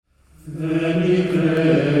Veni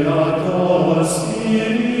Creator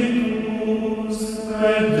Spiritus,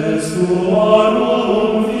 et des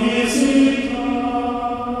tuorum visita,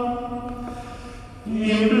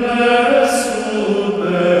 implesut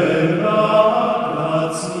verba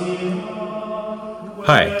gratia.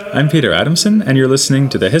 Hi, I'm Peter Adamson, and you're listening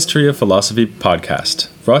to the History of Philosophy podcast,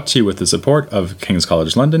 brought to you with the support of King's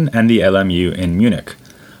College London and the LMU in Munich,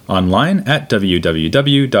 online at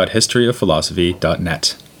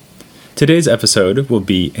www.historyofphilosophy.net. Today's episode will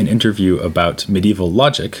be an interview about medieval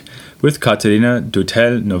logic with Caterina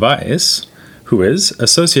Dutel-Novaes, who is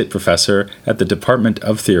Associate Professor at the Department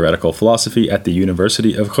of Theoretical Philosophy at the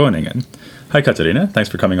University of Groningen. Hi, Caterina.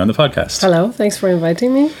 Thanks for coming on the podcast. Hello. Thanks for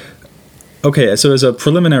inviting me. Okay, so as a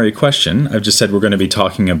preliminary question, I've just said we're going to be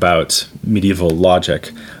talking about medieval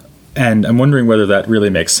logic, and I'm wondering whether that really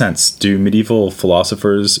makes sense. Do medieval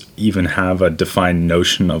philosophers even have a defined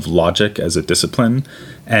notion of logic as a discipline?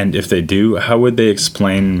 And if they do, how would they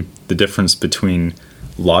explain the difference between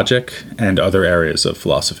logic and other areas of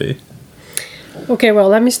philosophy? Okay, well,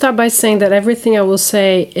 let me start by saying that everything I will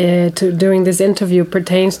say during this interview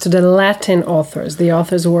pertains to the Latin authors, the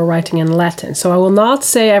authors who were writing in Latin. So I will not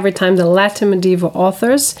say every time the Latin medieval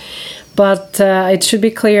authors, but it should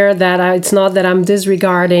be clear that it's not that I'm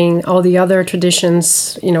disregarding all the other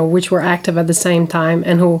traditions, which were active at the same time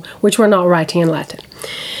and which were not writing in Latin.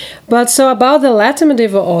 But so about the Latin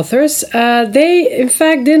medieval authors, they in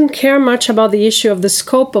fact didn't care much about the issue of the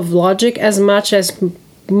scope of logic as much as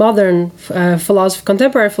modern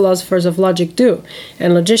contemporary philosophers of logic do,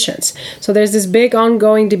 and logicians. So there's this big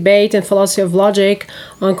ongoing debate in philosophy of logic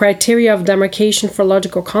on criteria of demarcation for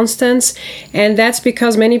logical constants, and that's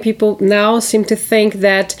because many people now seem to think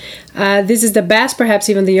that this is the best, perhaps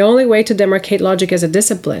even the only way to demarcate logic as a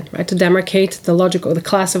discipline, right? To demarcate the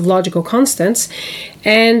class of logical constants,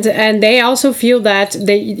 and they also feel that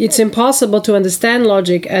it's impossible to understand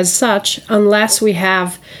logic as such unless we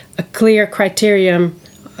have a clear criterion,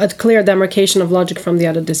 a clear demarcation of logic from the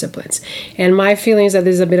other disciplines. And my feeling is that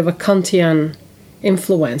this is a bit of a Kantian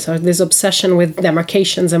influence, or this obsession with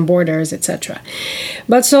demarcations and borders, etc.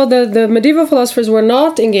 But so the medieval philosophers were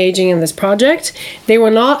not engaging in this project. They were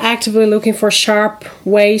not actively looking for sharp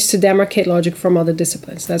ways to demarcate logic from other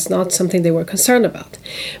disciplines. That's not something they were concerned about.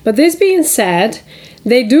 But this being said,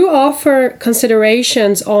 they do offer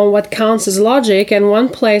considerations on what counts as logic, and one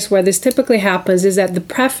place where this typically happens is at the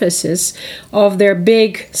prefaces of their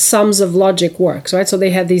big sums of logic works, right? So they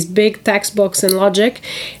have these big textbooks in logic,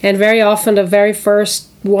 and very often the very first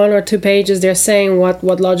 1 or 2 pages they're saying what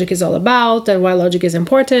logic is all about and why logic is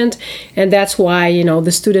important, and that's why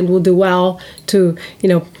the student will do well to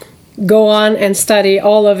go on and study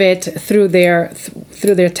all of it through their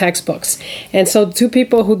textbooks. And so 2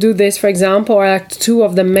 people who do this, for example, are 2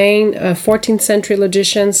 of the main 14th century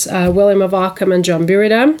logicians, William of Ockham and John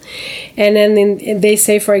Buridan. And then they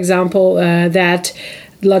say, for example, that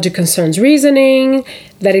logic concerns reasoning,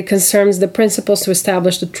 that it concerns the principles to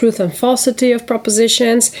establish the truth and falsity of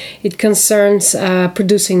propositions. It concerns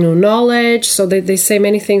producing new knowledge. So they say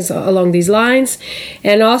many things along these lines.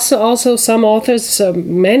 And also some authors,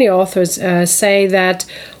 many authors say that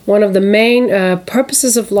one of the main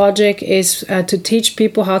purposes of logic is to teach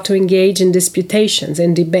people how to engage in disputations,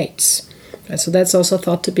 in debates. So that's also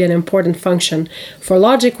thought to be an important function for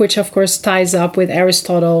logic, which of course ties up with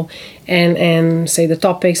Aristotle and say the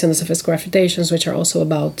Topics and the Sophistical Refutations, which are also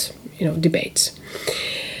about debates.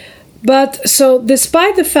 But so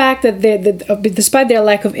despite the fact that despite their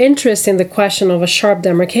lack of interest in the question of a sharp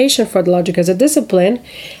demarcation for the logic as a discipline,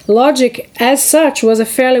 logic as such was a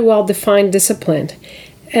fairly well-defined discipline.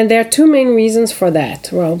 And there are 2 main reasons for that.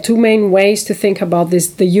 Well, 2 main ways to think about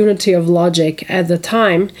the unity of logic at the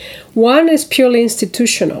time. One is purely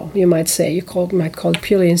institutional, you might say. You might call it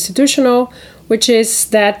purely institutional, which is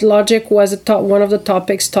that logic was one of the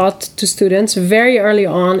topics taught to students very early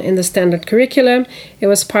on in the standard curriculum. It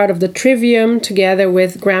was part of the trivium together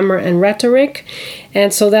with grammar and rhetoric.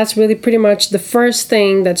 And so that's really pretty much the first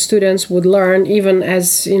thing that students would learn, even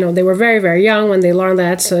as, they were very, very young when they learned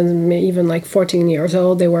that. So even like 14 years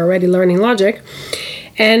old, they were already learning logic.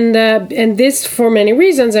 And this for many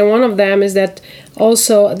reasons. And one of them is that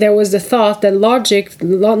also there was the thought that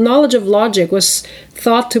knowledge of logic was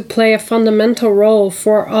thought to play a fundamental role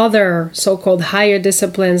for other so-called higher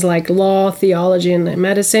disciplines like law, theology, and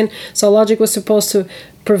medicine. So logic was supposed to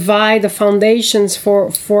provide the foundations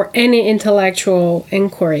for any intellectual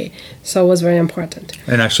inquiry. So it was very important.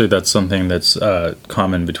 And actually that's something that's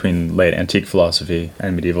common between late antique philosophy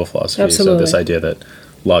and medieval philosophy. Absolutely. So this idea that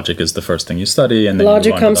logic is the first thing you study, and then logic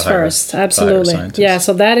you move on comes to the higher, first. Absolutely. The higher yeah,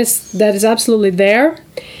 so that is absolutely there.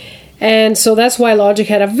 And so that's why logic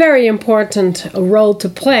had a very important role to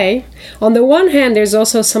play. On the one hand, there's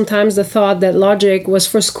also sometimes the thought that logic was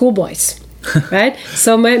for schoolboys. Right?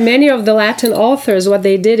 So many of the Latin authors, what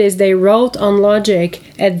they did is they wrote on logic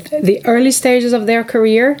at the early stages of their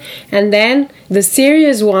career, and then the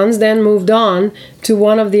serious ones then moved on to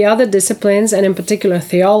one of the other disciplines, and in particular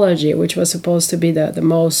theology, which was supposed to be the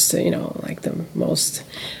most, like the most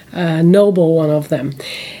noble one of them.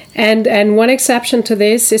 And one exception to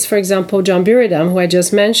this is, for example, John Buridan, who I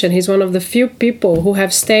just mentioned. He's one of the few people who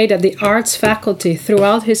have stayed at the arts faculty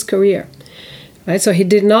throughout his career. Right? So he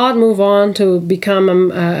did not move on to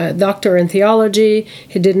become a doctor in theology.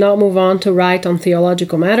 He did not move on to write on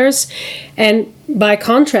theological matters. And by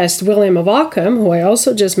contrast, William of Ockham, who I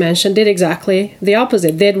also just mentioned, did exactly the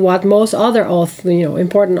opposite, did what most other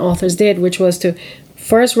important authors did, which was to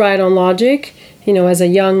first write on logic, as a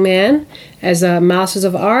young man, as a Masters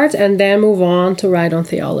of Art, and then move on to write on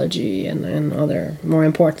theology and other more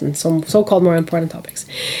important, so-called more important topics.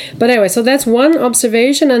 But anyway, so that's one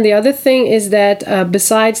observation. And the other thing is that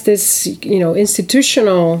besides this,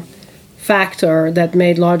 institutional factor that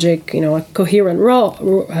made logic, a coherent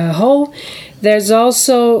whole, there's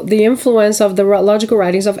also the influence of the logical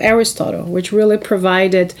writings of Aristotle, which really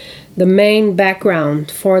provided the main background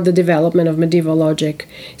for the development of medieval logic,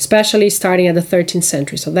 especially starting at the 13th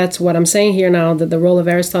century. So that's what I'm saying here now, that the role of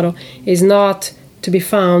Aristotle is not to be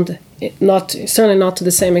found, certainly not to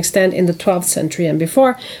the same extent in the 12th century and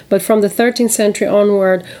before, but from the 13th century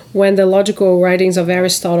onward, when the logical writings of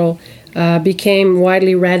Aristotle became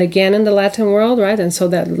widely read again in the Latin world, right? And so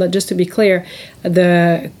that, just to be clear,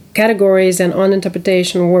 the categories and on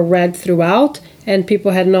interpretation were read throughout, and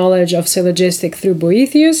people had knowledge of syllogistic through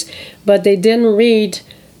Boethius, but they didn't read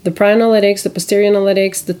the pre-analytics, the posterior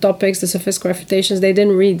analytics, the topics, the sophistical refutations. They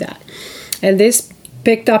didn't read that. And this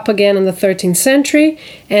picked up again in the 13th century,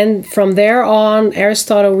 and from there on,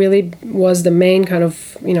 Aristotle really was the main kind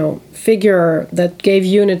of, figure that gave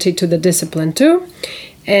unity to the discipline too.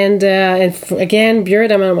 And again,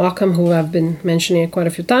 Buridan and Ockham, who I've been mentioning quite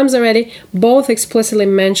a few times already, both explicitly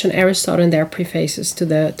mention Aristotle in their prefaces to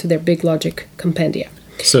their big logic compendia.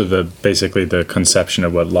 So basically the conception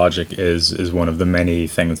of what logic is one of the many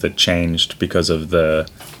things that changed because of the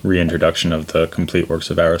reintroduction of the complete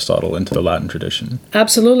works of Aristotle into the Latin tradition.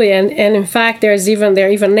 Absolutely, and in fact there are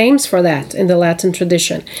even names for that in the Latin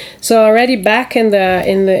tradition. So already back in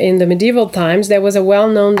the medieval times, there was a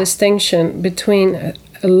well-known distinction between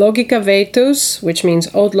Logica Vetus, which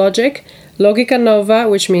means old logic, Logica Nova,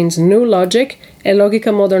 which means new logic, and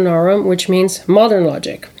Logica Modernorum, which means modern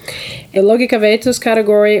logic. The Logica Vetus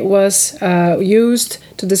category was used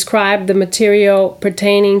to describe the material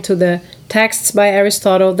pertaining to the texts by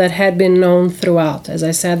Aristotle that had been known throughout, as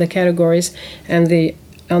I said, the categories and the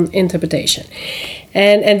interpretation.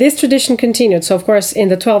 And this tradition continued. So, of course, in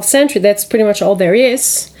the 12th century, that's pretty much all there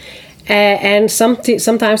is. And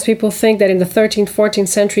sometimes people think that in the 13th, 14th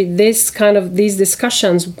century, these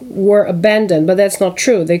discussions were abandoned, but that's not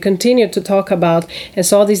true. They continued to talk about, and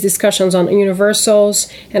so all these discussions on universals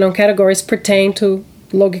and on categories pertain to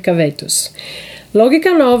Logica Vetus.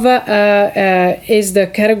 Logica Nova is the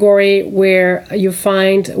category where you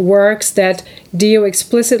find works that deal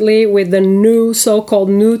explicitly with the so-called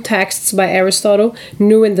new texts by Aristotle,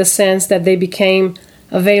 new in the sense that they became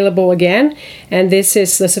available again, and this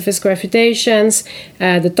is the sophistical refutations,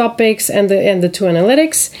 the topics, and the two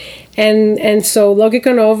analytics, and so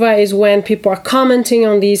Logica Nova is when people are commenting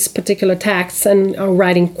on these particular texts and are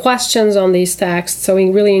writing questions on these texts, so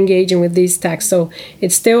really engaging with these texts. So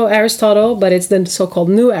it's still Aristotle, but it's the so-called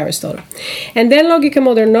new Aristotle. And then Logica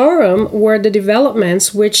Modernorum were the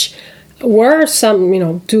developments which were some,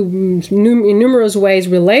 in numerous ways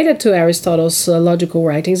related to Aristotle's logical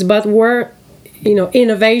writings, but were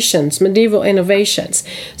innovations, medieval innovations.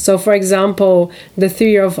 So, for example, the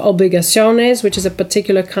theory of obligationes, which is a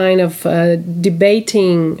particular kind of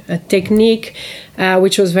debating technique,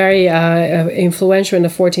 which was very influential in the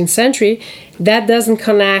 14th century, that doesn't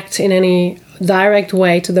connect in any direct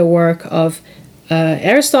way to the work of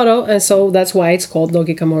Aristotle, and so that's why it's called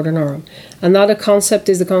Logica Modernorum. Another concept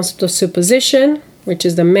is the concept of supposition, which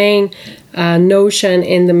is the main notion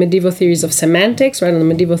in the medieval theories of semantics, right? In the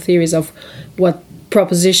medieval theories of what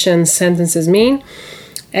propositions, sentences mean.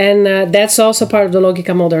 And that's also part of the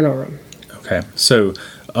Logica Modernorum. Okay, so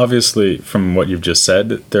obviously from what you've just said,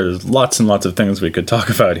 there's lots and lots of things we could talk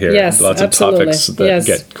about here. Yes, lots absolutely. of topics that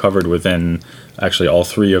get covered within actually all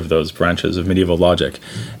three of those branches of medieval logic.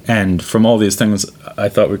 And from all these things, I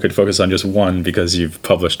thought we could focus on just one because you've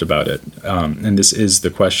published about it. And this is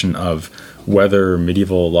the question of whether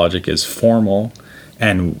medieval logic is formal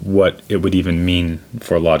and what it would even mean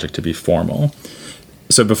for logic to be formal.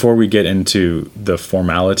 So before we get into the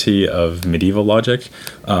formality of medieval logic,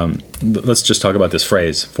 let's just talk about this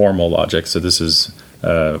phrase, formal logic. So this is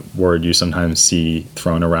a word you sometimes see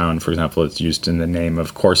thrown around. For example, it's used in the name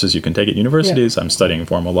of courses you can take at universities. Yeah. I'm studying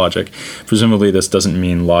formal logic. Presumably this doesn't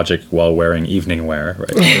mean logic while wearing evening wear,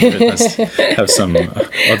 right? It must have some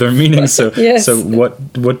other meaning. So, yes. So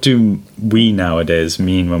what do we nowadays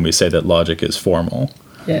mean when we say that logic is formal?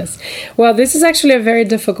 Yes. Well, this is actually a very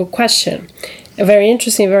difficult question. A very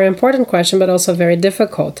interesting, very important question, but also very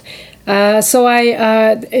difficult.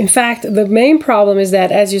 In fact, the main problem is that,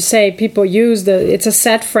 as you say, people use it's a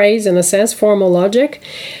set phrase in a sense, formal logic,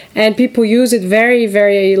 and people use it very,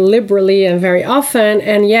 very liberally and very often,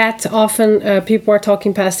 and yet often people are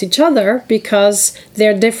talking past each other because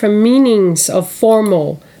there are different meanings of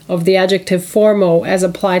formal, of the adjective formal as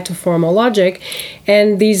applied to formal logic,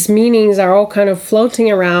 and these meanings are all kind of floating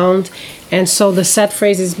around, and so the set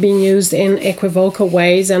phrase is being used in equivocal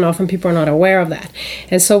ways, and often people are not aware of that.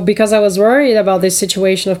 And so because I was worried about this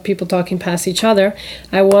situation of people talking past each other,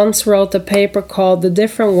 I once wrote a paper called The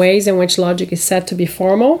Different Ways in Which Logic is Said to be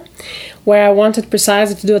Formal, where I wanted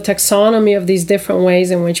precisely to do a taxonomy of these different ways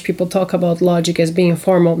in which people talk about logic as being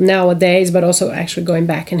formal nowadays, but also actually going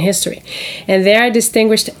back in history. And there I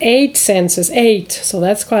distinguished 8 senses, 8, so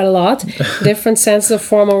that's quite a lot, different senses of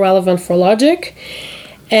formal relevant for logic.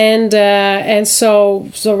 And so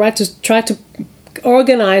right, to try to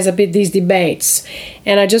organize a bit these debates.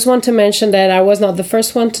 And I just want to mention that I was not the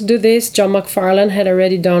first one to do this. John Macfarlane had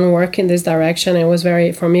already done work in this direction,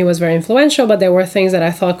 and for me, was very influential, but there were things that I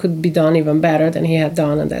thought could be done even better than he had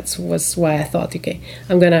done, and that was why I thought, okay,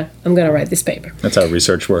 I'm gonna write this paper. That's how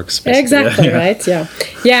research works, basically. Exactly, yeah. Right?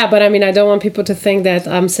 Yeah, but I mean, I don't want people to think that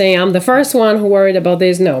I'm saying I'm the first one who worried about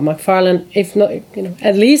this. No, Macfarlane, if not,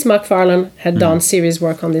 at least Macfarlane had done serious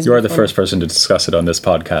work on this. You are the first person to discuss it on this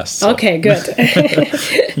podcast. So. Okay, good.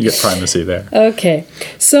 You get primacy there. Okay.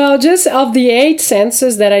 So just of the 8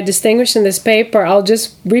 senses that I distinguished in this paper, I'll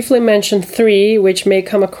just briefly mention 3, which may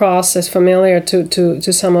come across as familiar to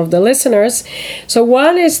some of the listeners. So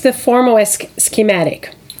one is the formal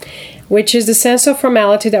schematic, which is the sense of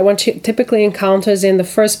formality that one typically encounters in the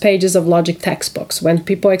first pages of logic textbooks. When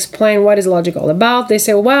people explain what is logic all about, they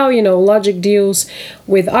say, well, logic deals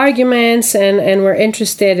with arguments, and we're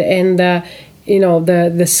interested in the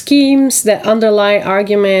schemes that underlie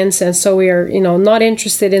arguments, and so we are not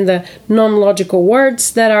interested in the non-logical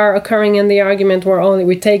words that are occurring in the argument.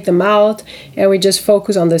 We take them out and we just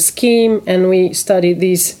focus on the scheme, and we study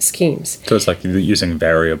these schemes. So it's like using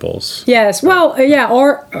variables. Yes, well,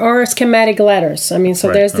 or schematic letters. I mean,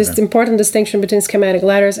 so there's this important distinction between schematic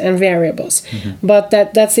letters and variables. Mm-hmm. But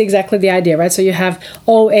that's exactly the idea, right? So you have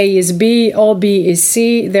all A is B, all B is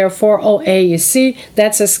C, therefore all A is C.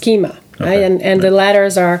 That's a schema. Okay. Right? And the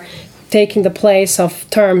letters are taking the place of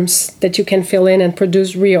terms that you can fill in and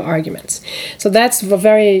produce real arguments. So that's a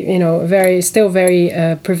very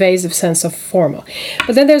pervasive sense of formal.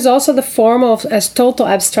 But then there's also the formal as total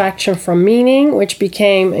abstraction from meaning, which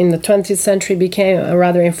became, in the 20th century, became a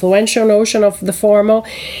rather influential notion of the formal.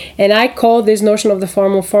 And I call this notion of the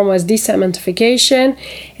formal as desemantification.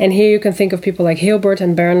 And here you can think of people like Hilbert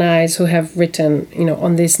and Bernays who have written,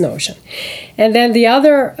 on this notion. And then the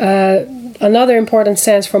another important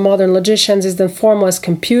sense for modern logicians is the formal as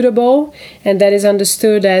computable, and that is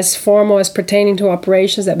understood as formal as pertaining to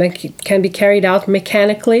operations that can be carried out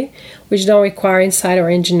mechanically, which don't require insight or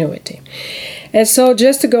ingenuity. And so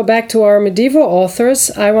just to go back to our medieval authors,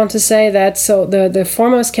 I want to say that the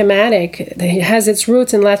formal schematic has its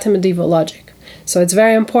roots in Latin medieval logic. So it's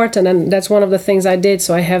very important, and that's one of the things I did.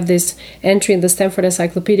 So I have this entry in the Stanford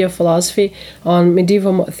Encyclopedia of Philosophy on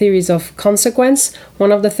medieval theories of consequence.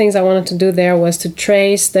 One of the things I wanted to do there was to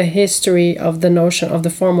trace the history of the notion of the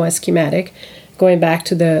formal as schematic, going back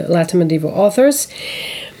to the Latin medieval authors.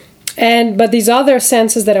 But these other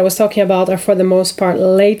senses that I was talking about are for the most part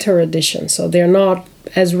later editions, so they're not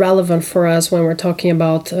as relevant for us when we're talking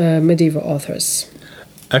about medieval authors.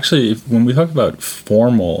 Actually, when we talk about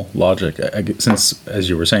formal logic, since, as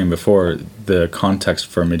you were saying before, the context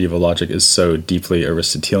for medieval logic is so deeply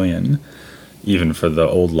Aristotelian, even for the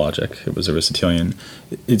old logic, it was Aristotelian,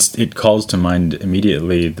 it calls to mind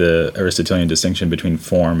immediately the Aristotelian distinction between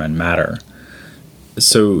form and matter.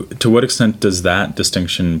 So to what extent does that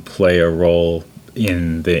distinction play a role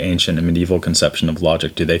in the ancient and medieval conception of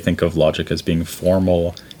logic? Do they think of logic as being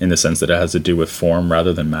formal in the sense that it has to do with form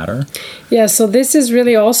rather than matter? Yeah, so this is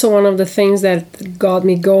really also one of the things that got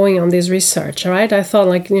me going on this research, right? I thought,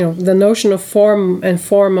 like, the notion of form and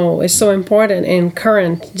formal is so important in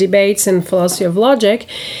current debates in philosophy of logic.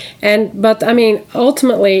 But I mean,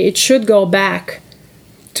 ultimately, it should go back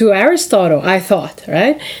to Aristotle, I thought,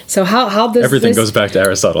 right? So how does everything goes back to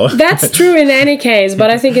Aristotle? That's true in any case, but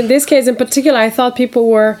I think in this case in particular, I thought people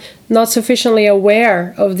were not sufficiently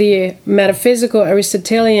aware of the metaphysical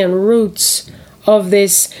Aristotelian roots of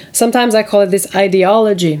this. Sometimes I call it this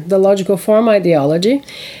ideology, the logical form ideology,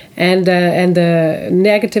 and the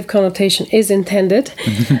negative connotation is intended.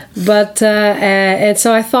 But and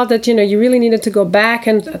so I thought that you really needed to go back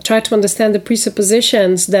and try to understand the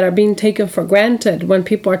presuppositions that are being taken for granted when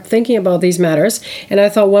people are thinking about these matters. And I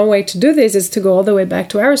thought one way to do this is to go all the way back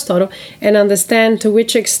to Aristotle and understand to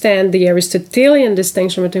which extent the Aristotelian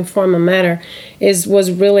distinction between form and matter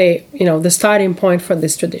was really the starting point for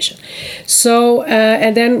this tradition. So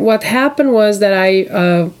and then what happened was that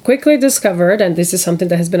I quickly discovered, and this is something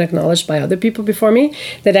that has been acknowledged by other people before me,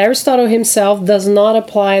 that Aristotle himself does not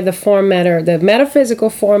apply the metaphysical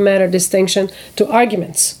form-matter distinction to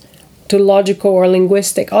arguments, to logical or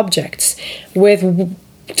linguistic objects, with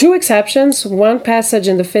two exceptions, one passage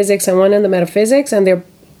in the physics and one in the metaphysics, and they're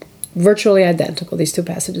virtually identical, these two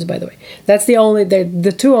passages, by the way. That's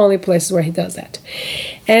the two only places where he does that.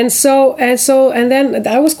 And then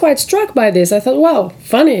I was quite struck by this. I thought, wow,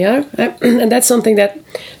 funny, huh? And that's something that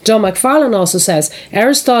John McFarlane also says.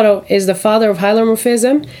 Aristotle is the father of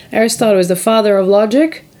hylomorphism. Aristotle is the father of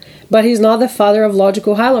logic, but he's not the father of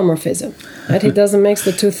logical hylomorphism. Right? He doesn't mix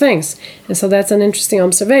the two things. And so that's an interesting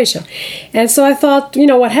observation. And so I thought,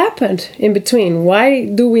 what happened in between? Why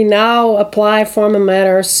do we now apply form and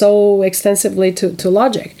matter so extensively to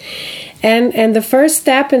logic? And the first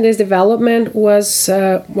step in this development was,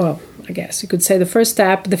 I guess you could say the first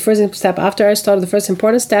step after Aristotle, the first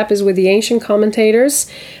important step is with the ancient commentators,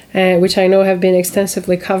 which I know have been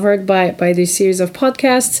extensively covered by this series of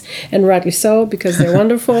podcasts, and rightly so, because they're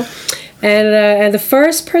wonderful. And the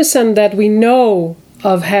first person that we know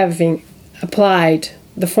of having applied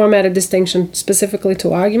the formatted distinction specifically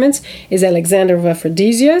to arguments is Alexander of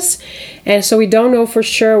Aphrodisias. And so we don't know for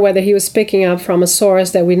sure whether he was picking up from a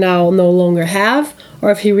source that we now no longer have,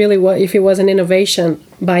 or if it was an innovation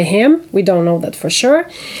by him. We don't know that for sure.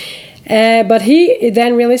 But he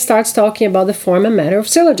then really starts talking about the form and matter of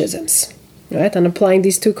syllogisms, right? And applying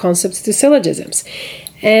these two concepts to syllogisms.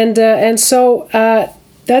 And so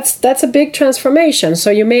that's a big transformation. So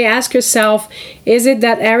you may ask yourself, is it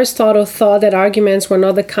that Aristotle thought that arguments were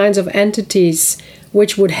not the kinds of entities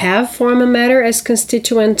which would have form and matter as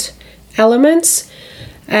constituent elements?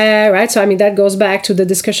 Right? So, that goes back to the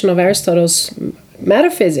discussion of Aristotle's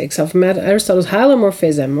metaphysics, of Aristotle's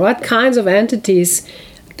hylomorphism. What kinds of entities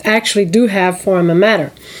actually do have form and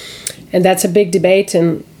matter? And that's a big debate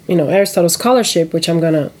in Aristotle's scholarship, which I'm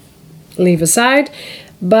going to leave aside.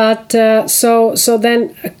 But so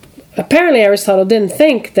then apparently Aristotle didn't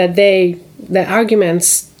think that the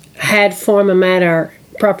arguments had form and matter,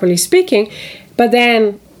 properly speaking. But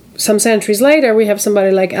then some centuries later, we have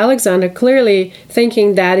somebody like Alexander clearly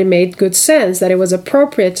thinking that it made good sense, that it was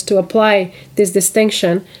appropriate to apply this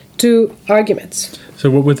distinction to arguments.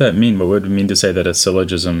 So what would that mean? What would it mean to say that a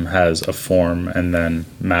syllogism has a form and then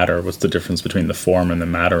matter? What's the difference between the form and the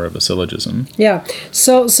matter of a syllogism? Yeah,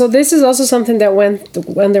 so this is also something that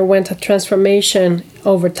underwent a transformation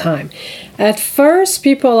over time. At first,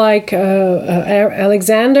 people like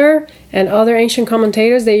Alexander and other ancient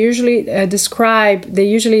commentators, they usually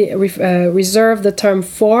reserve the term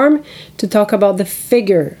form to talk about the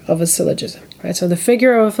figure of a syllogism. Right, so the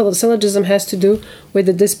figure of a syllogism has to do with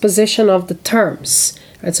the disposition of the terms.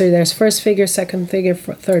 Right, so there's first figure, second figure,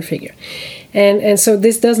 third figure. And so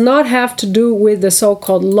this does not have to do with the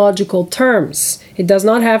so-called logical terms. It does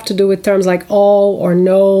not have to do with terms like all or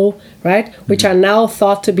no, right, which are now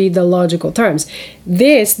thought to be the logical terms.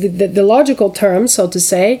 The logical terms, so to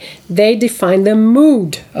say, they define the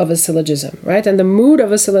mood of a syllogism, right? And the mood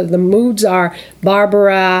of a syllogism, the moods are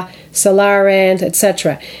Barbara, Celarent,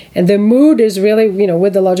 etc. And the mood is really,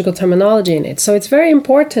 with the logical terminology in it. So it's very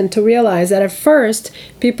important to realize that at first,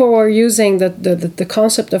 people were using the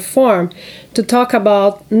concept of form to talk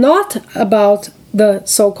not about the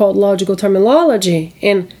so-called logical terminology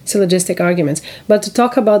in syllogistic arguments, but to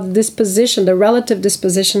talk about the disposition, the relative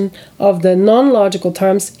disposition of the non-logical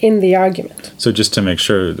terms in the argument. So just to make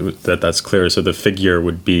sure that that's clear, so the figure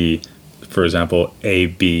would be, for example, A,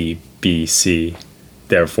 B, B, C,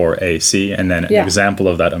 therefore A, C, and then an example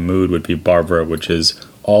of that, a mood, would be Barbara, which is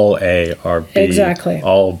all A are B, Exactly.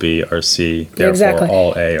 all B are C, therefore Exactly.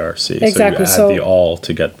 all A are C. Exactly. So you add So- the all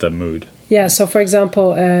to get the mood. Yeah, so for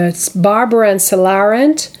example, Barbara and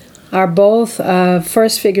Celarent are both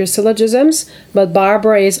first figure syllogisms, but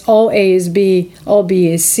Barbara is all A is B, all B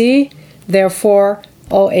is C, therefore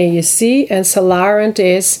all A is C, and Celarent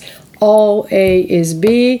is all A is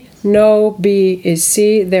B, no B is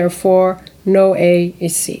C, therefore no A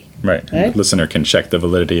is C. Right. Right? The listener can check the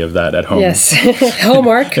validity of that at home. Yes,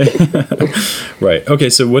 homework. Right. Okay,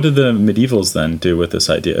 so what did the medievals then do with this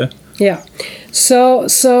idea? Yeah. So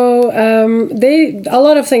they a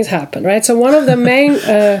lot of things happen, right? So one of the main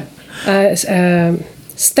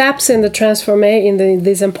steps in the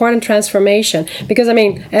this important transformation, because I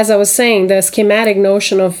mean, as I was saying, the schematic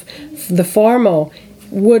notion of the formal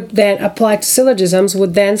would then apply to syllogisms,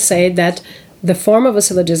 would then say that the form of a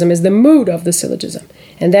syllogism is the mood of the syllogism,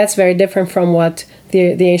 and that's very different from what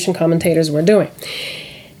the ancient commentators were doing.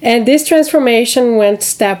 And this transformation went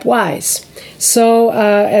stepwise. So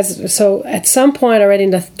at some point already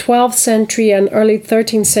in the 12th century and early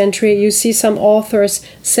 13th century, you see some authors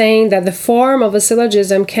saying that the form of a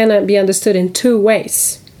syllogism cannot be understood in two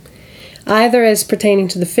ways, either as pertaining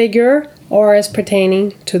to the figure or as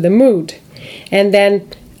pertaining to the mood. And then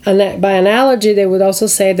by analogy, they would also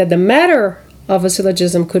say that the matter of a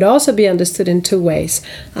syllogism could also be understood in two ways,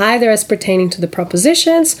 either as pertaining to the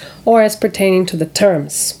propositions or as pertaining to the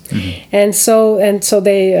terms. Mm-hmm. And so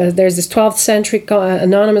there's this 12th century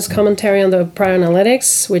anonymous commentary on the prior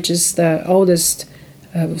analytics, which is the oldest.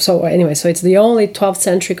 So it's the only 12th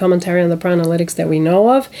century commentary on the prior analytics that we know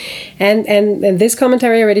of, and this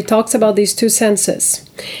commentary already talks about these two senses,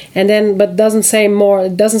 but doesn't say more.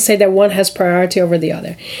 It doesn't say that one has priority over the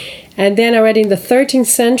other. And then already in the 13th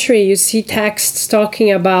century, you see texts talking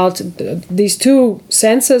about these two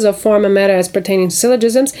senses of form and matter as pertaining to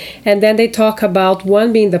syllogisms, and then they talk about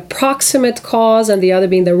one being the proximate cause and the other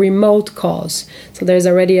being the remote cause. So there's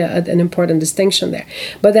already an important distinction there.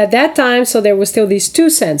 But at that time, so there were still these two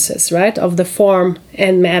senses, right, of the form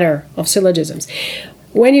and matter of syllogisms.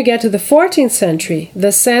 When you get to the 14th century,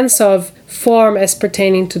 the sense of form as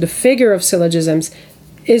pertaining to the figure of syllogisms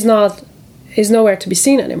is nowhere to be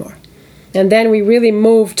seen anymore. And then we really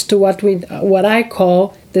moved to what I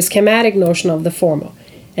call the schematic notion of the formal.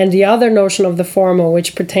 And the other notion of the formal,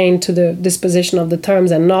 which pertained to the disposition of the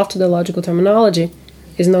terms and not to the logical terminology,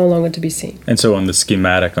 is no longer to be seen. And so on the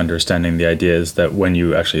schematic understanding, the idea is that when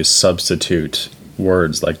you actually substitute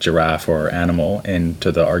words like giraffe or animal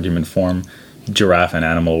into the argument form, giraffe and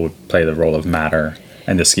animal would play the role of matter,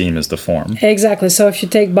 and the scheme is the form. Exactly. So if you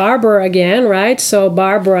take Barbara again, right? So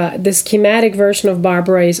Barbara, the schematic version of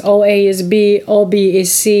Barbara is all A is B, all B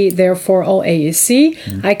is C, therefore all A is C.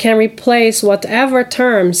 Mm-hmm. I can replace whatever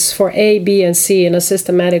terms for A, B, and C in a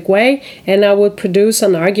systematic way, and I would produce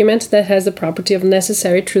an argument that has the property of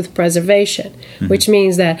necessary truth preservation, mm-hmm. which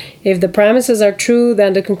means that if the premises are true,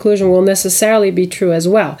 then the conclusion will necessarily be true as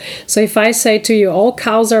well. So if I say to you, all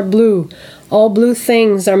cows are blue, all blue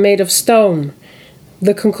things are made of stone,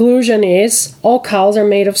 the conclusion is all cows are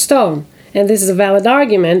made of stone. And this is a valid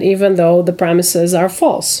argument, even though the premises are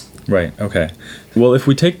false. Right, okay. Well, if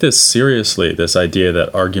we take this seriously, this idea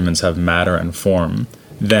that arguments have matter and form,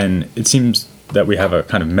 then it seems that we have a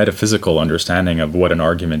kind of metaphysical understanding of what an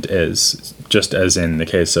argument is, just as in the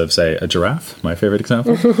case of, say, a giraffe, my favorite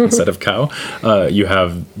example, instead of cow. You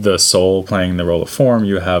have the soul playing the role of form,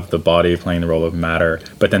 you have the body playing the role of matter,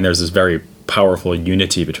 but then there's this very powerful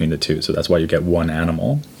unity between the two, so that's why you get one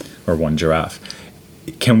animal or one giraffe.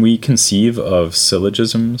 Can we conceive of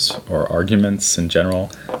syllogisms or arguments in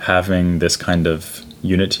general having this kind of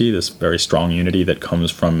unity, this very strong unity that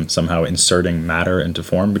comes from somehow inserting matter into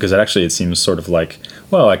form? Because it seems sort of like,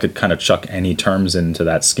 well, I could kind of chuck any terms into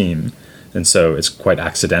that scheme, and so it's quite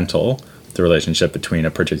accidental, the relationship between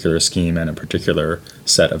a particular scheme and a particular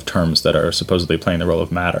set of terms that are supposedly playing the role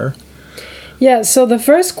of matter. Yeah, so the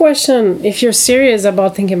first question, if you're serious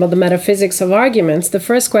about thinking about the metaphysics of arguments, the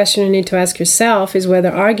first question you need to ask yourself is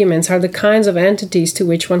whether arguments are the kinds of entities to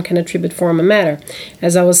which one can attribute form and matter.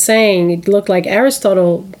 As I was saying, it looked like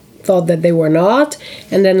Aristotle thought that they were not,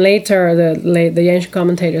 and then later the ancient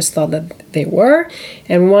commentators thought that they were.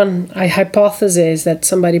 And one hypothesis that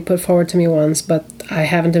somebody put forward to me once, but I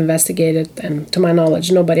haven't investigated, and to my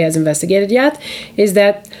knowledge nobody has investigated yet, is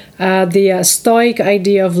that the Stoic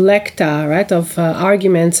idea of lecta, right, of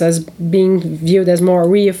arguments as being viewed as more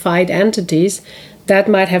reified entities, that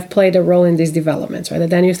might have played a role in these developments, right?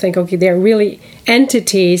 And then you think, okay, they're really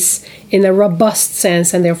entities in a robust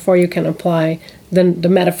sense, and therefore you can apply the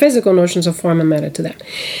metaphysical notions of form and matter to them.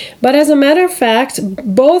 But as a matter of fact,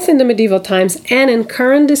 both in the medieval times and in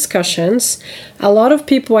current discussions, a lot of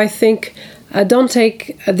people, I think, don't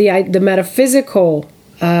take the metaphysical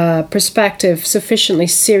perspective sufficiently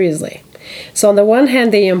seriously. So on the one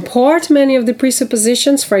hand, they import many of the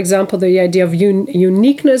presuppositions, for example, the idea of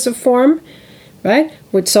uniqueness of form, right?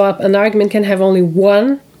 So an argument can have only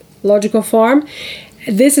one logical form.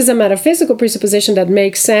 This is a metaphysical presupposition that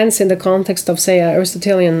makes sense in the context of, say,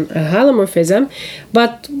 Aristotelian hylomorphism,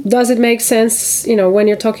 but does it make sense, when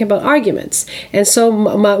you're talking about arguments? And so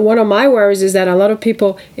one of my worries is that a lot of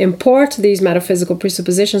people import these metaphysical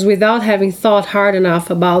presuppositions without having thought hard enough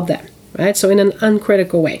about them, right? So in an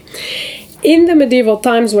uncritical way. In the medieval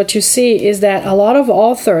times, what you see is that a lot of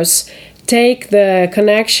authors take the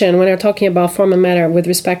connection, when they're talking about form and matter with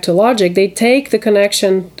respect to logic, they take the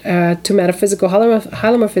connection to metaphysical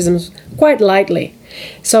hylomorphisms quite lightly.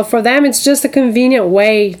 So for them, it's just a convenient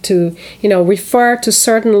way to, refer to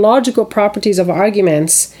certain logical properties of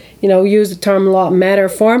arguments, use the term matter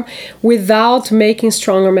form without making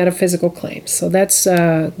stronger metaphysical claims. So that's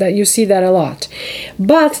that you see that a lot.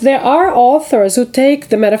 But there are authors who take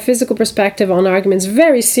the metaphysical perspective on arguments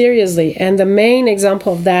very seriously, and the main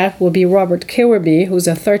example of that will be Robert Kilwerby, who's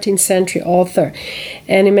a 13th century author,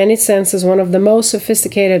 and in many senses one of the most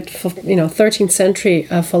sophisticated 13th century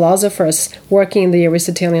philosophers working in the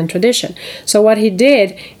Aristotelian tradition. So what he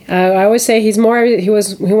did, I always say he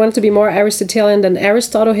wanted to be more Aristotelian than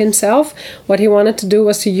Aristotle himself. What he wanted to do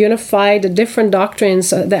was to unify the different doctrines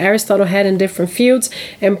that Aristotle had in different fields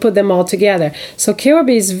and put them all together. So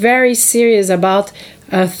Kilwerby is very serious about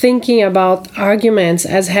thinking about arguments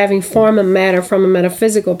as having form and matter from a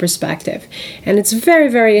metaphysical perspective. And it's very,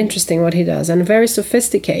 very interesting what he does, and very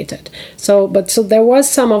sophisticated. So there was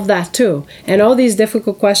some of that too. And all these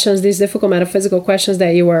difficult questions, these difficult metaphysical questions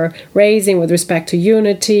that you were raising with respect to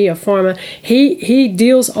unity or form, he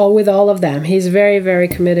deals with all of them. He's very, very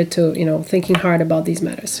committed to, thinking hard about these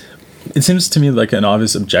matters. It seems to me like an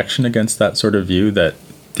obvious objection against that sort of view, that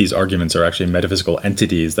these arguments are actually metaphysical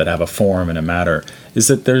entities that have a form and a matter, is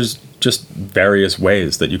that there's just various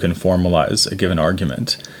ways that you can formalize a given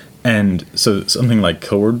argument. And so something like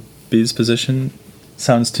Kilwerby's position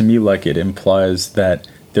sounds to me like it implies that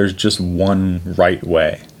there's just one right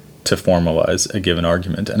way to formalize a given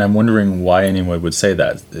argument. And I'm wondering why anyone would say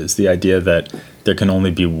that. Is the idea that there can only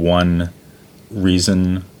be one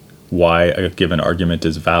reason why a given argument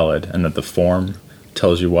is valid, and that the form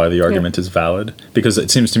tells you why the argument is valid? Because it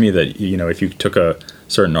seems to me that, if you took a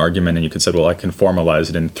certain argument and you could say, well, I can formalize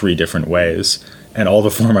it in 3 different ways, and all the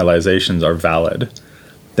formalizations are valid,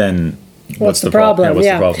 then what's the problem? What's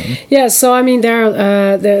the problem? Yeah, so I mean,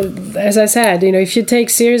 as I said, if you take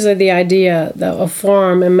seriously the idea of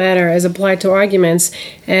form and matter as applied to arguments,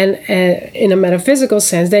 and in a metaphysical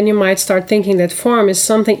sense, then you might start thinking that form is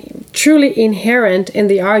something truly inherent in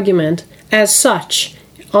the argument as such,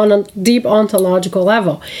 on a deep ontological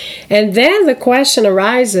level. And then the question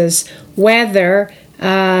arises whether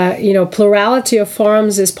plurality of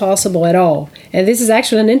forms is possible at all. And this is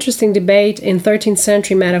actually an interesting debate in 13th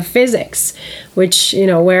century metaphysics, which,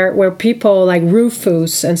 where people like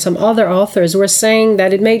Rufus and some other authors were saying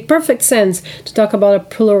that it made perfect sense to talk about a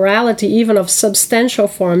plurality even of substantial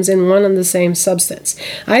forms in one and the same substance.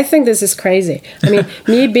 I think this is crazy. I mean,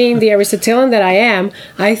 me being the Aristotelian that I am,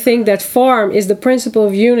 I think that form is the principle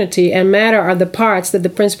of unity and matter are the parts that the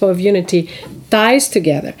principle of unity ties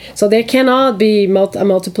together. So there cannot be a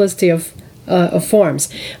multiplicity of forms,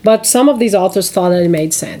 but some of these authors thought that it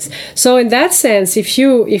made sense. So in that sense, if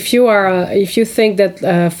you think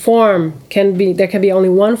that form there can be only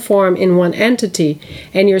one form in one entity,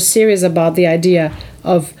 and you're serious about the idea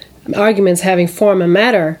of arguments having form and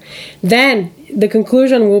matter, then the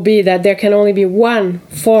conclusion will be that there can only be one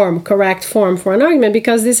correct form for an argument,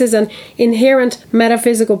 because this is an inherent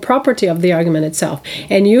metaphysical property of the argument itself.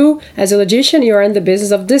 And you, as a logician, you are in the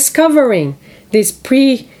business of discovering this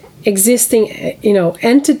pre-existing,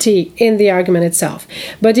 entity in the argument itself.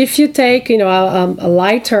 But if you take, a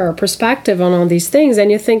lighter perspective on these things, and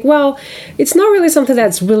you think, well, it's not really something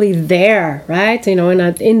that's really there, right? In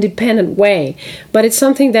an independent way, but it's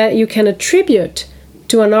something that you can attribute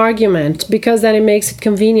to an argument, because then it makes it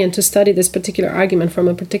convenient to study this particular argument from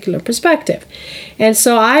a particular perspective. And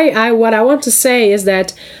so what I want to say is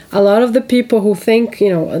that a lot of the people who think,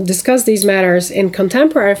 discuss these matters in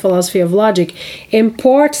contemporary philosophy of logic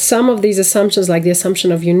import some of these assumptions, like the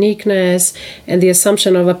assumption of uniqueness and the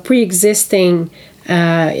assumption of a pre-existing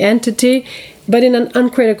entity, but in an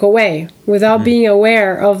uncritical way, without being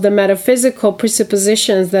aware of the metaphysical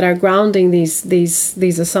presuppositions that are grounding these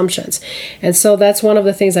assumptions. And so that's one of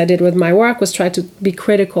the things I did with my work, was try to be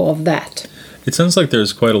critical of that. It sounds like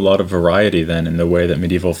there's quite a lot of variety then in the way that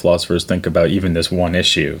medieval philosophers think about even this one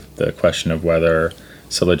issue, the question of whether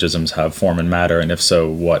syllogisms have form and matter, and if so,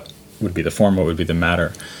 what would be the form, what would be the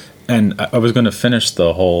matter. And I was going to finish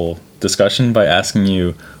the whole discussion by asking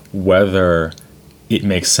you whether it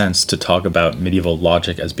makes sense to talk about medieval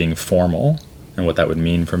logic as being formal and what that would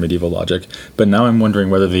mean for medieval logic. But now I'm wondering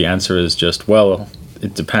whether the answer is just, well,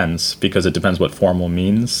 it depends, because it depends what formal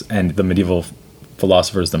means, and the medieval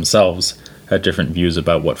philosophers themselves had different views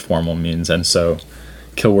about what formal means. And so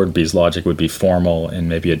Kilwardby's logic would be formal in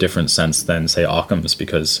maybe a different sense than, say, Occam's,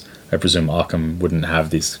 because I presume Occam wouldn't have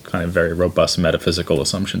these kind of very robust metaphysical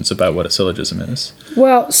assumptions about what a syllogism is.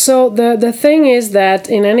 Well, so the thing is that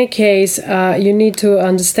in any case, you need to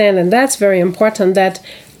understand, and that's very important, that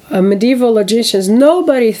medieval logicians,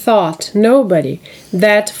 nobody thought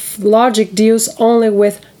that logic deals only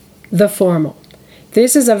with the formal.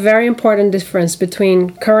 This is a very important difference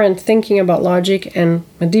between current thinking about logic and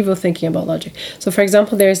medieval thinking about logic. So, for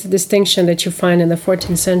example, there's a distinction that you find in the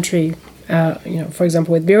 14th century, for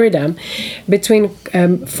example, with Buridan, between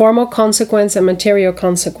formal consequence and material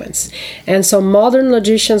consequence. And so modern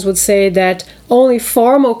logicians would say that only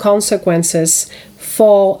formal consequences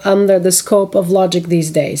fall under the scope of logic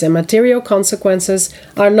these days, and material consequences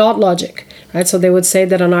are not logic. Right? So they would say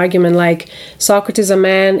that an argument like Socrates is a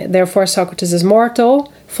man, therefore Socrates is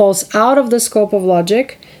mortal, falls out of the scope of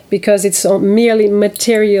logic because it's merely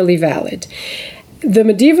materially valid. The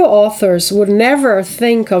medieval authors would never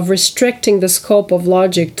think of restricting the scope of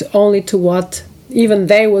logic only to what even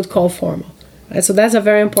they would call formal. Right? So that's a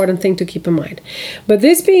very important thing to keep in mind. But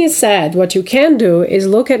this being said, what you can do is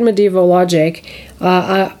look at medieval logic,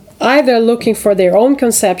 either looking for their own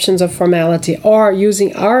conceptions of formality or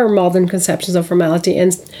using our modern conceptions of formality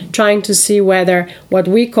and trying to see whether what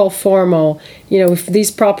we call formal, if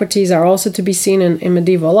these properties are also to be seen in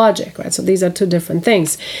medieval logic, right? So these are two different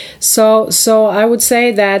things. So I would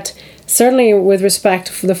say that certainly with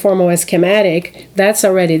respect to the formal as schematic, that's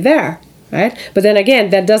already there. Right? But then again,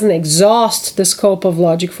 that doesn't exhaust the scope of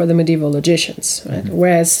logic for the medieval logicians, right?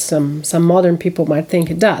 Whereas some modern people might think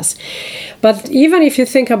it does. But even if you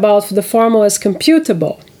think about the formal as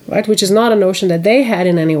computable, right, which is not a notion that they had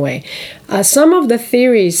in any way, some of the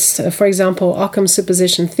theories, for example, Occam's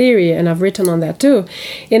supposition theory, and I've written on that too,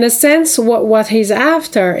 in a sense, what he's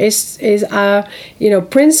after is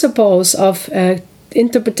principles of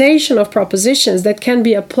interpretation of propositions that can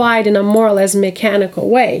be applied in a more or less mechanical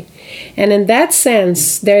way. And in that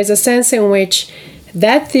sense, there is a sense in which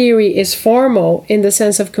that theory is formal in the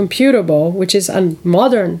sense of computable, which is a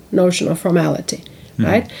modern notion of formality,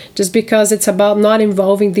 right? Just because it's about not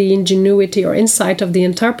involving the ingenuity or insight of the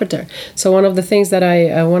interpreter. So one of the things that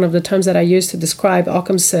one of the terms that I use to describe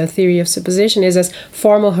Occam's theory of supposition is as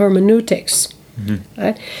formal hermeneutics.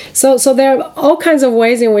 Right? So there are all kinds of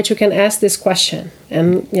ways in which you can ask this question,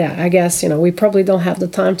 and I guess we probably don't have the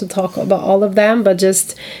time to talk about all of them, but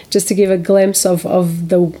just to give a glimpse of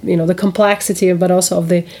the the complexity, but also of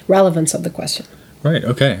the relevance of the question. Right.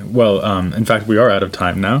 Okay. Well, in fact, we are out of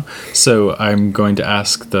time now, so I'm going to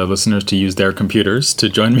ask the listeners to use their computers to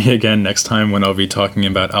join me again next time when I'll be talking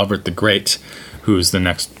about Albert the Great, who's the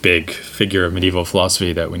next big figure of medieval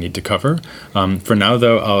philosophy that we need to cover. For now,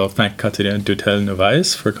 though, I'll thank Katerina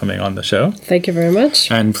Dutel-Novaes for coming on the show. Thank you very much.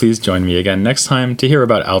 And please join me again next time to hear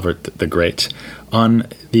about Albert the Great on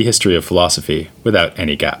the history of philosophy without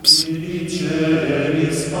any gaps.